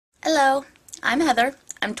Hello, I'm Heather.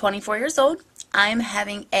 I'm 24 years old. I'm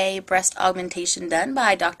having a breast augmentation done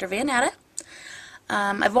by Dr. Natta.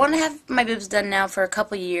 I've wanted to have my boobs done now for a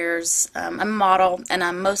couple years. I'm a model,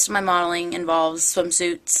 and most of my modeling involves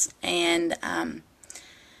swimsuits, and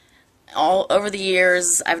all over the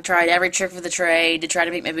years I've tried every trick of the trade to try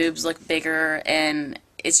to make my boobs look bigger, and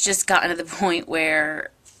it's just gotten to the point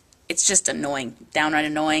where it's just annoying, downright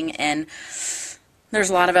annoying, and there's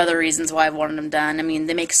a lot of other reasons why I've wanted them done. I mean,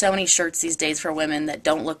 they make so many shirts these days for women that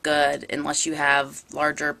don't look good unless you have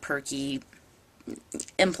larger, perky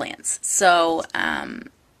implants. So,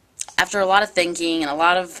 after a lot of thinking and a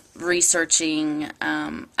lot of researching,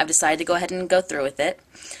 I've decided to go ahead and go through with it.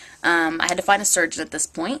 I had to find a surgeon at this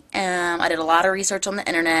point. I did a lot of research on the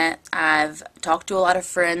internet. I've talked to a lot of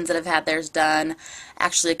friends that have had theirs done.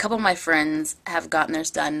 Actually, a couple of my friends have gotten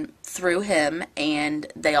theirs done through him, and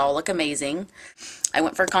they all look amazing. I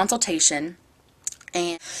went for a consultation,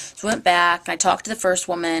 and so went back. I talked to the first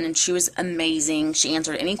woman, and she was amazing. She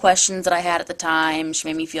answered any questions that I had at the time. She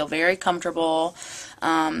made me feel very comfortable.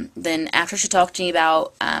 Then after she talked to me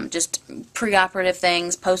about just preoperative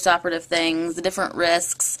things, postoperative things, the different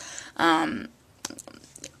risks,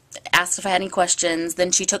 asked if I had any questions.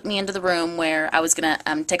 Then she took me into the room where I was going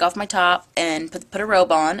to take off my top and put a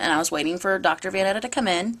robe on, and I was waiting for Dr. Natta to come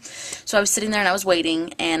in. So I was sitting there and I was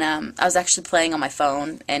waiting, and I was actually playing on my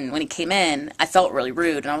phone, and when he came in, I felt really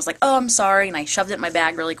rude, and I was like, oh, I'm sorry, and I shoved it in my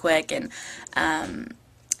bag really quick, and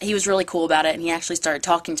he was really cool about it, and he actually started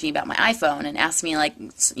talking to me about my iPhone and asked me like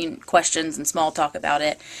questions and small talk about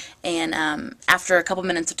it. And after a couple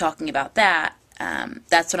minutes of talking about that,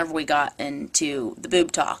 that's whenever we got into the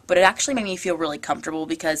boob talk. But it actually made me feel really comfortable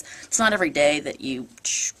because it's not every day that you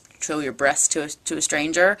show your breasts to a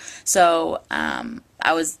stranger. So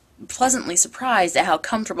I was pleasantly surprised at how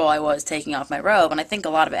comfortable I was taking off my robe, and I think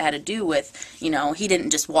a lot of it had to do with, he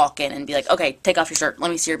didn't just walk in and be like, okay, take off your shirt,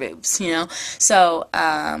 let me see your boobs, So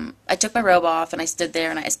I took my robe off, and I stood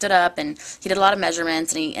there, and I stood up, and he did a lot of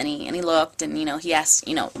measurements, and he looked, and he asked,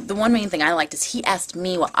 the one main thing I liked is he asked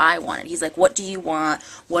me what I wanted. He's like, what do you want?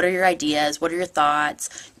 What are your ideas? What are your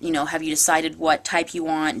thoughts? Have you decided what type you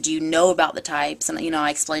want? Do you know about the types? And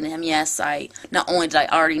I explained to him, yes, not only did I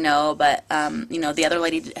already know, but the other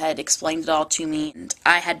lady had explained it all to me, and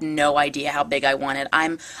I had no idea how big I wanted.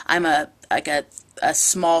 I'm a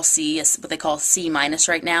small C, what they call C minus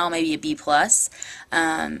right now, maybe a B plus,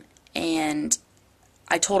 and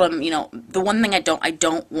I told him, the one thing I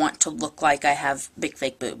don't want to look like I have big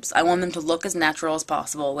fake boobs. I want them to look as natural as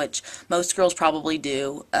possible, which most girls probably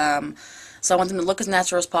do. So I want them to look as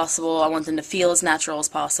natural as possible. I want them to feel as natural as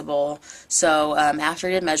possible. So after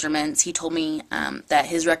he did measurements, he told me that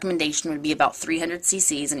his recommendation would be about 300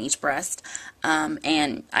 cc's in each breast.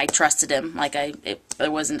 And I trusted him. Like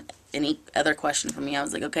there wasn't any other question for me. I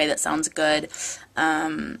was like, okay, that sounds good.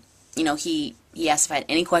 He asked if I had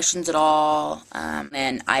any questions at all.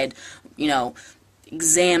 And I had,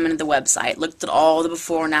 examined the website, looked at all the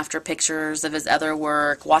before and after pictures of his other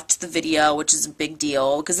work, watched the video, which is a big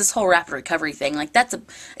deal, because this whole rapid recovery thing, like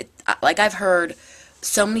I've heard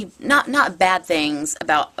so many, not bad things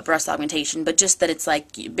about a breast augmentation, but just that it's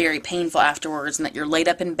like very painful afterwards, and that you're laid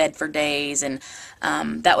up in bed for days, and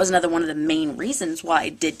that was another one of the main reasons why I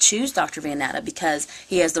did choose Dr. Natta, because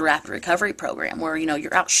he has the rapid recovery program where,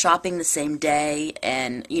 you're out shopping the same day,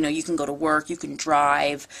 and, you can go to work, you can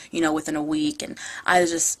drive, within a week, and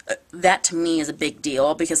that to me is a big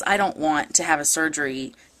deal, because I don't want to have a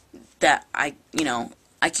surgery that I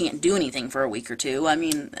can't do anything for a week or two. I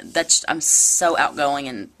mean, I'm so outgoing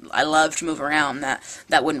and I love to move around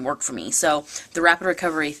that wouldn't work for me. So the rapid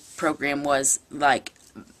recovery program was like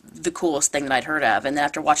the coolest thing that I'd heard of. And then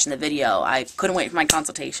after watching the video, I couldn't wait for my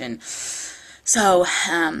consultation. So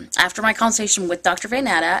after my consultation with Dr.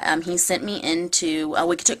 Natta, he sent me into,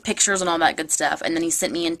 we took pictures and all that good stuff, and then he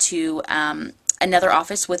sent me into another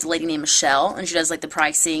office with a lady named Michelle, and she does like the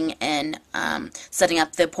pricing and setting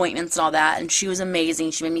up the appointments and all that, and she was amazing.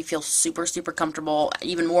 She made me feel super, super comfortable,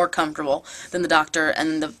 even more comfortable than the doctor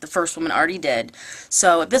and the first woman already did.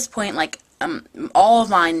 So at this point, like, all of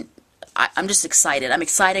mine, I'm just excited. I'm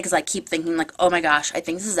excited because I keep thinking, like, oh my gosh, I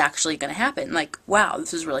think this is actually going to happen. Like, wow,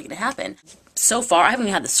 this is really going to happen. So far, I haven't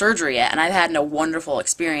even had the surgery yet, and I've had a wonderful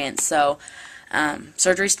experience. So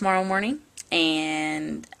surgery's tomorrow morning.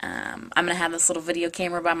 And I'm going to have this little video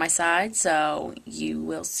camera by my side, so you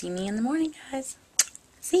will see me in the morning, guys.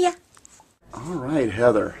 See ya. All right,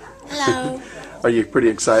 Heather. Hello. Are you pretty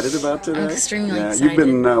excited about today? I'm extremely excited. You've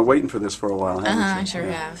been waiting for this for a while, haven't you? I sure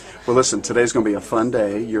have. Well, listen, today's going to be a fun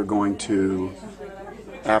day. You're going to,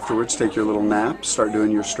 afterwards, take your little nap, start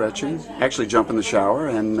doing your stretching, actually jump in the shower,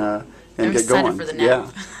 and and I'm get excited going. for the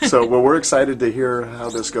nap. Yeah. So, well, we're excited to hear how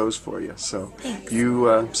this goes for you. So, Thanks.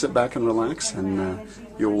 you sit back and relax, and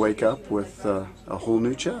you'll wake up with a whole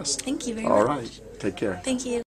new chest. Thank you very All much. right. Take care. Thank you.